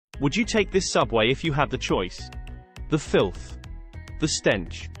Would you take this subway if you had the choice? The filth. The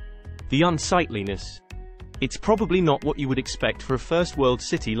stench. The unsightliness. It's probably not what you would expect for a first-world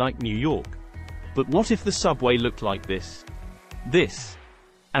city like New York. But what if the subway looked like this? This.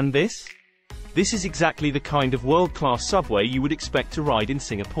 And this? This is exactly the kind of world-class subway you would expect to ride in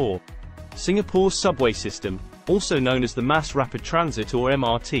Singapore. Singapore's subway system, also known as the Mass Rapid Transit or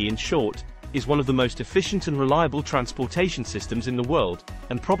MRT in short, is one of the most efficient and reliable transportation systems in the world,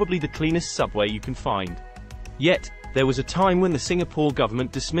 and probably the cleanest subway you can find. Yet, there was a time when the Singapore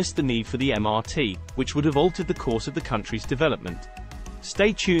government dismissed the need for the MRT, which would have altered the course of the country's development.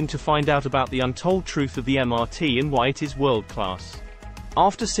 Stay tuned to find out about the untold truth of the MRT and why it is world-class.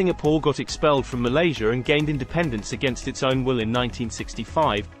 After Singapore got expelled from Malaysia and gained independence against its own will in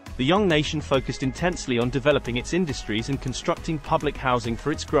 1965, the young nation focused intensely on developing its industries and constructing public housing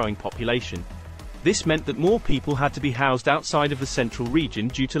for its growing population. This meant that more people had to be housed outside of the central region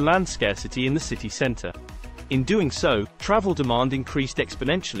due to land scarcity in the city centre. In doing so, travel demand increased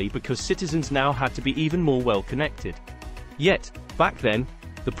exponentially because citizens now had to be even more well-connected. Yet, back then,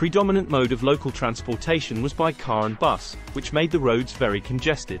 the predominant mode of local transportation was by car and bus, which made the roads very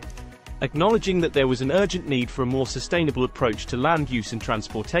congested. Acknowledging that there was an urgent need for a more sustainable approach to land use and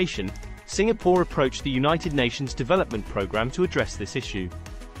transportation, Singapore approached the United Nations Development Programme to address this issue.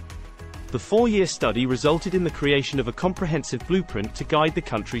 The 4-year study resulted in the creation of a comprehensive blueprint to guide the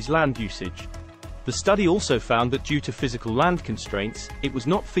country's land usage. The study also found that due to physical land constraints, it was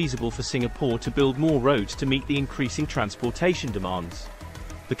not feasible for Singapore to build more roads to meet the increasing transportation demands.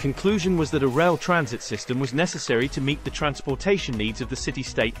 The conclusion was that a rail transit system was necessary to meet the transportation needs of the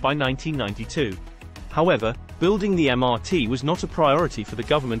city-state by 1992. However, building the MRT was not a priority for the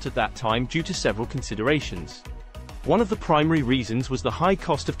government at that time due to several considerations. One of the primary reasons was the high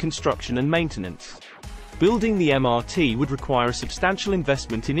cost of construction and maintenance. Building the MRT would require a substantial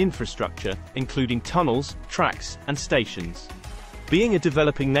investment in infrastructure, including tunnels, tracks, and stations. Being a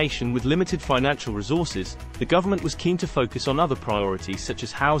developing nation with limited financial resources, the government was keen to focus on other priorities such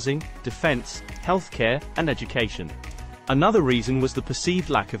as housing, defense, healthcare, and education. Another reason was the perceived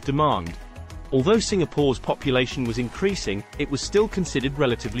lack of demand. Although Singapore's population was increasing, it was still considered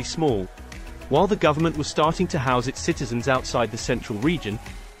relatively small. While the government was starting to house its citizens outside the central region,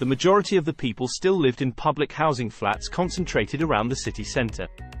 the majority of the people still lived in public housing flats concentrated around the city centre.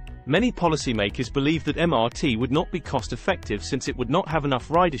 Many policymakers believed that MRT would not be cost-effective since it would not have enough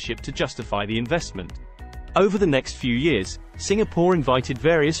ridership to justify the investment. Over the next few years, Singapore invited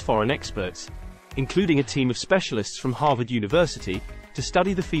various foreign experts, including a team of specialists from Harvard University, to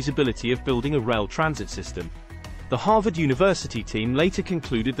study the feasibility of building a rail transit system. The Harvard University team later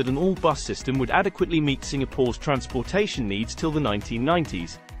concluded that an all-bus system would adequately meet Singapore's transportation needs till the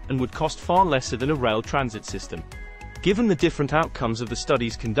 1990s, and would cost far lesser than a rail transit system. Given the different outcomes of the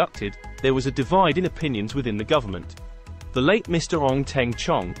studies conducted, there was a divide in opinions within the government. The late Mr. Ong Teng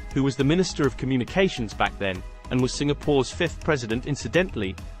Cheong, who was the Minister of Communications back then, and was Singapore's 5th president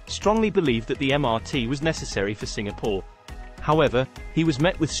incidentally, strongly believed that the MRT was necessary for Singapore. However, he was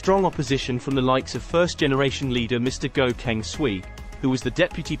met with strong opposition from the likes of first-generation leader Mr. Goh Keng Swee, who was the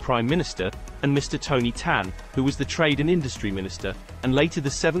Deputy Prime Minister, and Mr. Tony Tan, who was the Trade and Industry Minister, and later the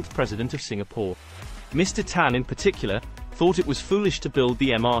 7th President of Singapore. Mr. Tan in particular, thought it was foolish to build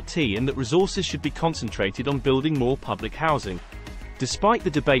the MRT and that resources should be concentrated on building more public housing. Despite the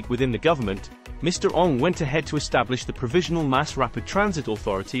debate within the government, Mr. Ong went ahead to establish the Provisional Mass Rapid Transit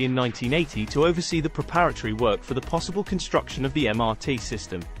Authority in 1980 to oversee the preparatory work for the possible construction of the MRT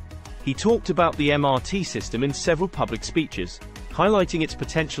system. He talked about the MRT system in several public speeches, highlighting its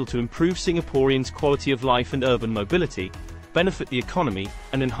potential to improve Singaporeans' quality of life and urban mobility, benefit the economy,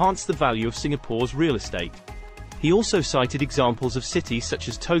 and enhance the value of Singapore's real estate. He also cited examples of cities such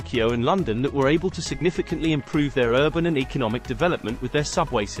as Tokyo and London that were able to significantly improve their urban and economic development with their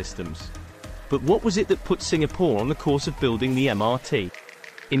subway systems. But what was it that put Singapore on the course of building the MRT?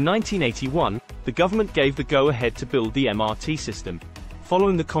 In 1981, the government gave the go-ahead to build the MRT system,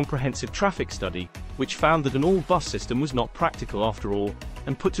 following the comprehensive traffic study, which found that an all-bus system was not practical after all,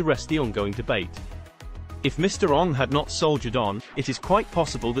 and put to rest the ongoing debate. If Mr. Ong had not soldiered on, it is quite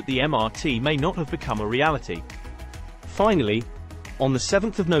possible that the MRT may not have become a reality. Finally, on the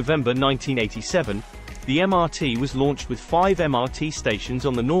 7th of November 1987, the MRT was launched with 5 MRT stations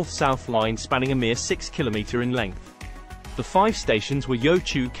on the North-South line spanning a mere 6 km in length. The 5 stations were Yio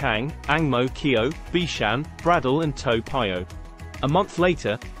Chu Kang, Ang Mo Kio, Bishan, Bradel and Toa Payoh. A month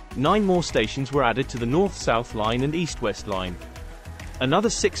later, 9 more stations were added to the North-South line and East-West line.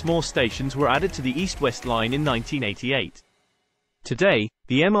 Another 6 more stations were added to the East-West line in 1988. Today,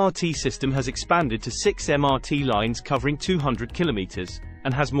 the MRT system has expanded to 6 MRT lines covering 200 kilometers,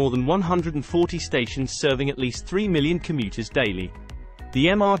 and has more than 140 stations serving at least 3 million commuters daily. The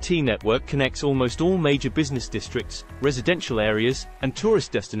MRT network connects almost all major business districts, residential areas, and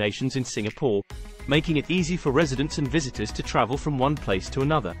tourist destinations in Singapore, making it easy for residents and visitors to travel from one place to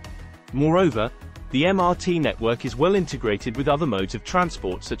another. Moreover, the MRT network is well integrated with other modes of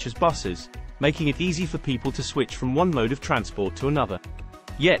transport such as buses, making it easy for people to switch from one mode of transport to another.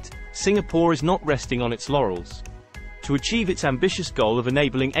 Yet, Singapore is not resting on its laurels. To achieve its ambitious goal of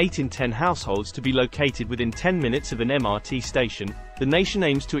enabling 8 in 10 households to be located within 10 minutes of an MRT station, the nation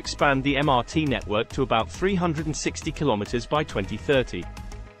aims to expand the MRT network to about 360 kilometers by 2030.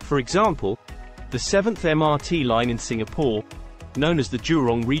 For example, the 7th MRT line in Singapore, known as the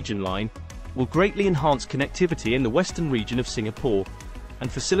Jurong Region Line, will greatly enhance connectivity in the western region of Singapore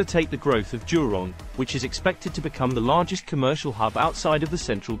and facilitate the growth of Jurong, which is expected to become the largest commercial hub outside of the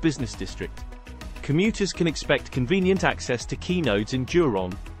central business district. Commuters can expect convenient access to key nodes in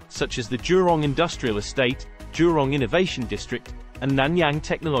Jurong, such as the Jurong Industrial Estate, Jurong Innovation District, and Nanyang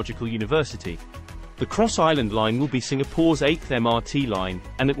Technological University. The Cross Island Line will be Singapore's 8th MRT line,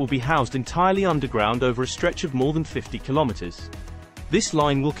 and it will be housed entirely underground over a stretch of more than 50 kilometers. This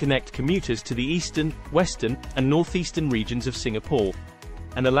line will connect commuters to the eastern, western, and northeastern regions of Singapore,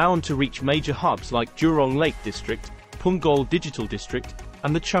 and allow them to reach major hubs like Jurong Lake District, Punggol Digital District,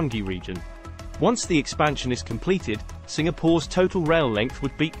 and the Changi region. Once the expansion is completed, Singapore's total rail length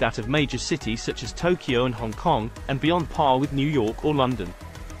would beat that of major cities such as Tokyo and Hong Kong, and be on par with New York or London.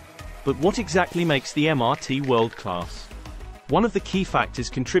 But what exactly makes the MRT world-class? One of the key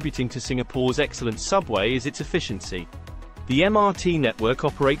factors contributing to Singapore's excellent subway is its efficiency. The MRT network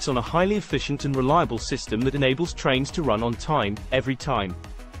operates on a highly efficient and reliable system that enables trains to run on time, every time.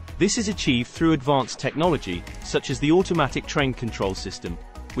 This is achieved through advanced technology, such as the automatic train control system,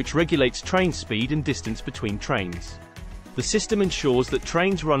 which regulates train speed and distance between trains. The system ensures that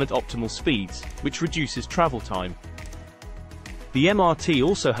trains run at optimal speeds, which reduces travel time. The MRT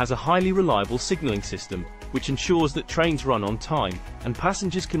also has a highly reliable signaling system, which ensures that trains run on time, and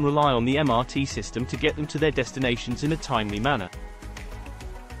passengers can rely on the MRT system to get them to their destinations in a timely manner.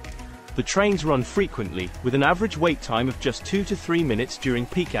 The trains run frequently, with an average wait time of just 2 to 3 minutes during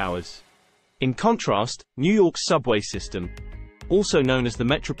peak hours. In contrast, New York's subway system, also known as the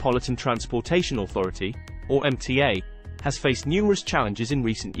Metropolitan Transportation Authority, or MTA, has faced numerous challenges in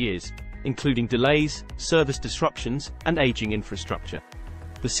recent years, including delays, service disruptions, and aging infrastructure.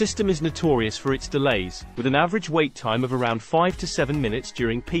 The system is notorious for its delays, with an average wait time of around 5 to 7 minutes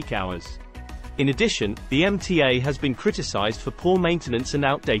during peak hours. In addition, the MTA has been criticized for poor maintenance and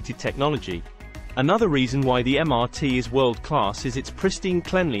outdated technology. Another reason why the MRT is world-class is its pristine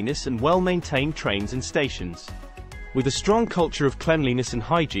cleanliness and well-maintained trains and stations. With a strong culture of cleanliness and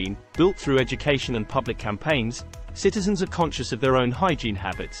hygiene, built through education and public campaigns, citizens are conscious of their own hygiene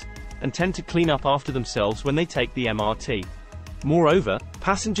habits, and tend to clean up after themselves when they take the MRT. Moreover,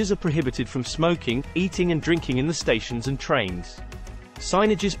 passengers are prohibited from smoking, eating and drinking in the stations and trains.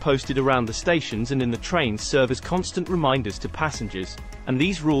 Signages posted around the stations and in the trains serve as constant reminders to passengers, and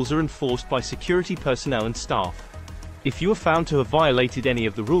these rules are enforced by security personnel and staff. If you are found to have violated any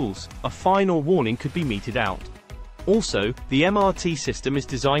of the rules, a fine or warning could be meted out. Also, the MRT system is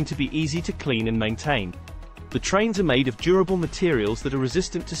designed to be easy to clean and maintain. The trains are made of durable materials that are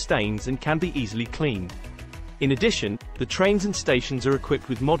resistant to stains and can be easily cleaned. In addition, the trains and stations are equipped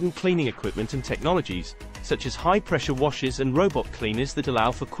with modern cleaning equipment and technologies, such as high-pressure washers and robot cleaners that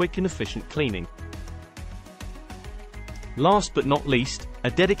allow for quick and efficient cleaning. Last but not least,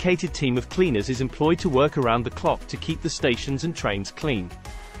 a dedicated team of cleaners is employed to work around the clock to keep the stations and trains clean.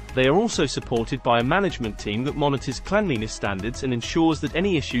 They are also supported by a management team that monitors cleanliness standards and ensures that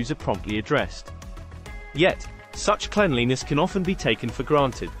any issues are promptly addressed. Yet, such cleanliness can often be taken for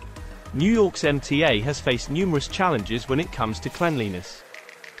granted. New York's MTA has faced numerous challenges when it comes to cleanliness.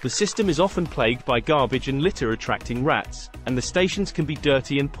 The system is often plagued by garbage and litter attracting rats, and the stations can be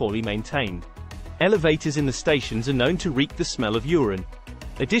dirty and poorly maintained. Elevators in the stations are known to reek the smell of urine.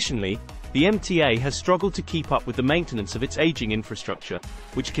 Additionally, the MTA has struggled to keep up with the maintenance of its aging infrastructure,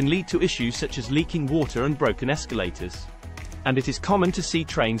 which can lead to issues such as leaking water and broken escalators. And it is common to see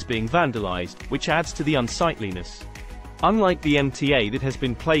trains being vandalized, which adds to the unsightliness. Unlike the MTA that has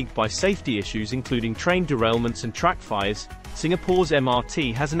been plagued by safety issues including train derailments and track fires, Singapore's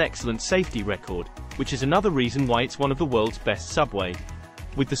MRT has an excellent safety record, which is another reason why it's one of the world's best subway.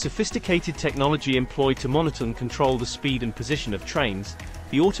 With the sophisticated technology employed to monitor and control the speed and position of trains,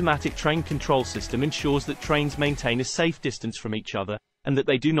 the automatic train control system ensures that trains maintain a safe distance from each other, and that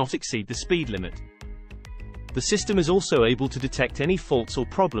they do not exceed the speed limit. The system is also able to detect any faults or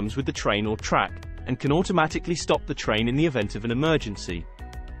problems with the train or track, and can automatically stop the train in the event of an emergency.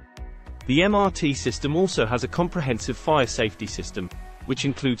 The MRT system also has a comprehensive fire safety system, which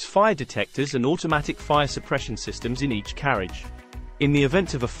includes fire detectors and automatic fire suppression systems in each carriage. In the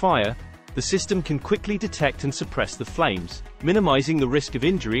event of a fire, the system can quickly detect and suppress the flames, minimizing the risk of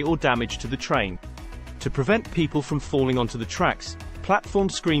injury or damage to the train. To prevent people from falling onto the tracks, platform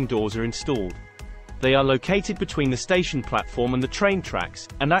screen doors are installed. They are located between the station platform and the train tracks,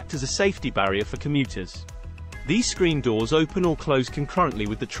 and act as a safety barrier for commuters. These screen doors open or close concurrently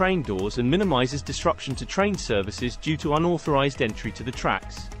with the train doors and minimizes disruption to train services due to unauthorized entry to the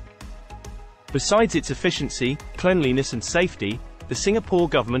tracks. Besides its efficiency, cleanliness and safety, the Singapore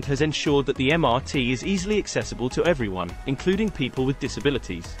government has ensured that the MRT is easily accessible to everyone, including people with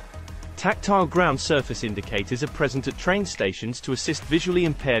disabilities. Tactile ground surface indicators are present at train stations to assist visually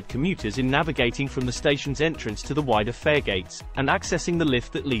impaired commuters in navigating from the station's entrance to the wider fare gates, and accessing the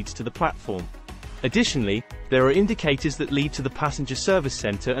lift that leads to the platform. Additionally, there are indicators that lead to the passenger service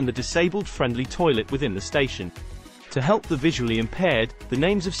center and the disabled-friendly toilet within the station. To help the visually impaired, the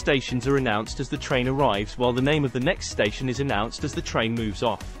names of stations are announced as the train arrives, while the name of the next station is announced as the train moves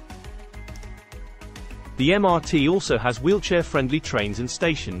off. The MRT also has wheelchair-friendly trains and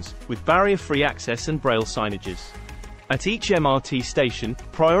stations, with barrier-free access and braille signages. At each MRT station,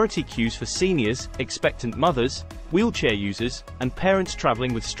 priority queues for seniors, expectant mothers, wheelchair users, and parents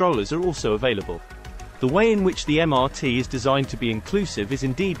traveling with strollers are also available. The way in which the MRT is designed to be inclusive is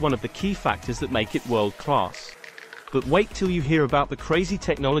indeed one of the key factors that make it world-class. But wait till you hear about the crazy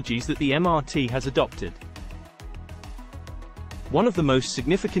technologies that the MRT has adopted. One of the most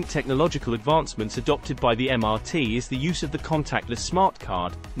significant technological advancements adopted by the MRT is the use of the contactless smart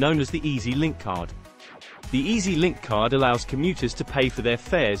card, known as the Easy Link card. The Easy Link card allows commuters to pay for their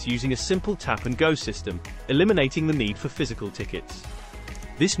fares using a simple tap-and-go system, eliminating the need for physical tickets.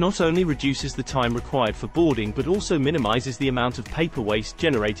 This not only reduces the time required for boarding but also minimizes the amount of paper waste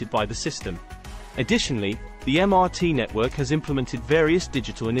generated by the system. Additionally, the MRT network has implemented various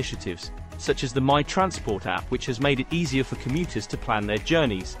digital initiatives, such as the My Transport app, which has made it easier for commuters to plan their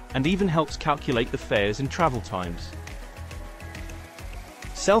journeys, and even helps calculate the fares and travel times.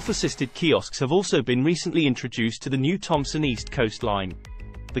 Self-assisted kiosks have also been recently introduced to the new Thomson East Coast Line.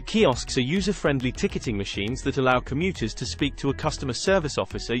 The kiosks are user-friendly ticketing machines that allow commuters to speak to a customer service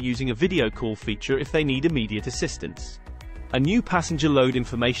officer using a video call feature if they need immediate assistance. A new passenger load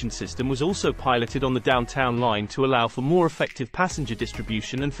information system was also piloted on the downtown line to allow for more effective passenger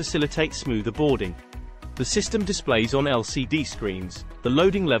distribution and facilitate smoother boarding. The system displays on LCD screens the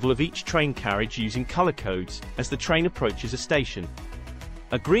loading level of each train carriage using color codes as the train approaches a station.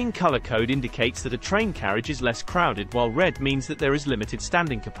 A green color code indicates that a train carriage is less crowded, while red means that there is limited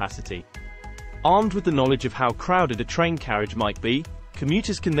standing capacity. Armed with the knowledge of how crowded a train carriage might be,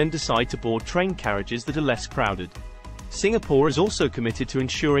 commuters can then decide to board train carriages that are less crowded. Singapore is also committed to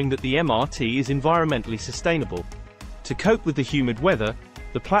ensuring that the MRT is environmentally sustainable. To cope with the humid weather,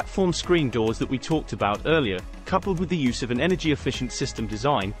 the platform screen doors that we talked about earlier, coupled with the use of an energy-efficient system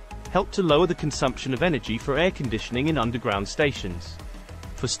design, help to lower the consumption of energy for air conditioning in underground stations.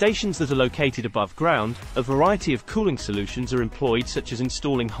 For stations that are located above ground, a variety of cooling solutions are employed, such as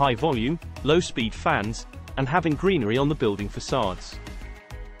installing high-volume, low-speed fans, and having greenery on the building facades.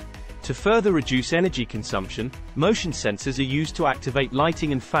 To further reduce energy consumption, motion sensors are used to activate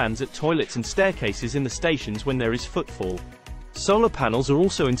lighting and fans at toilets and staircases in the stations when there is footfall. Solar panels are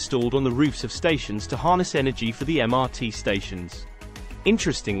also installed on the roofs of stations to harness energy for the MRT stations.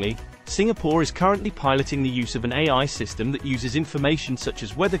 Interestingly, Singapore is currently piloting the use of an AI system that uses information such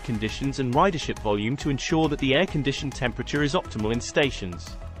as weather conditions and ridership volume to ensure that the air-conditioned temperature is optimal in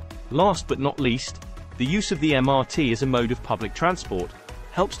stations. Last but not least, the use of the MRT as a mode of public transport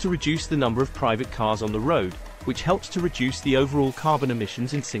helps to reduce the number of private cars on the road, which helps to reduce the overall carbon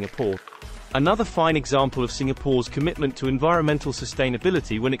emissions in Singapore. Another fine example of Singapore's commitment to environmental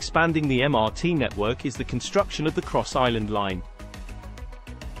sustainability when expanding the MRT network is the construction of the Cross Island Line.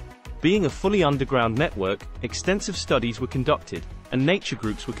 Being a fully underground network, extensive studies were conducted, and nature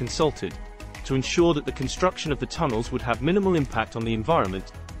groups were consulted, to ensure that the construction of the tunnels would have minimal impact on the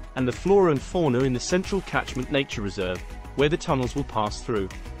environment, and the flora and fauna in the Central Catchment Nature Reserve, where the tunnels will pass through.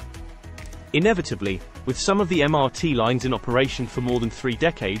 Inevitably, with some of the MRT lines in operation for more than 3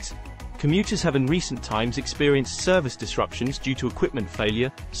 decades, commuters have in recent times experienced service disruptions due to equipment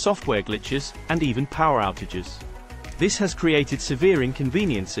failure, software glitches, and even power outages. This has created severe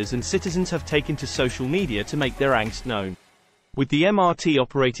inconveniences, and citizens have taken to social media to make their angst known. With the MRT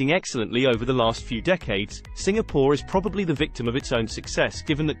operating excellently over the last few decades, Singapore is probably the victim of its own success,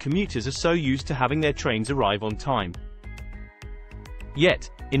 given that commuters are so used to having their trains arrive on time. Yet,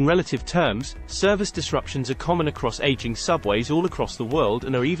 in relative terms, service disruptions are common across aging subways all across the world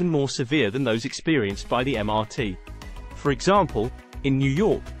and are even more severe than those experienced by the MRT. For example, in New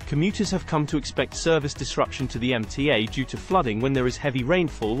York, commuters have come to expect service disruption to the MTA due to flooding when there is heavy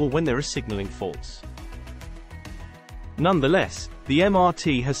rainfall or when there are signaling faults. Nonetheless, the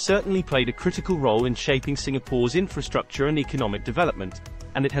MRT has certainly played a critical role in shaping Singapore's infrastructure and economic development,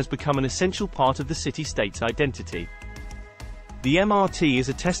 and it has become an essential part of the city-state's identity. The MRT is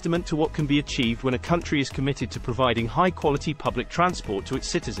a testament to what can be achieved when a country is committed to providing high-quality public transport to its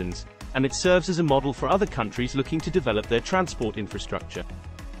citizens, and it serves as a model for other countries looking to develop their transport infrastructure.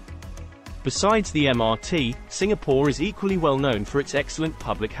 Besides the MRT, Singapore is equally well known for its excellent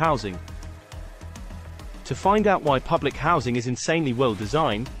public housing. To find out why public housing is insanely well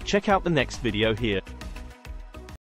designed, check out the next video here.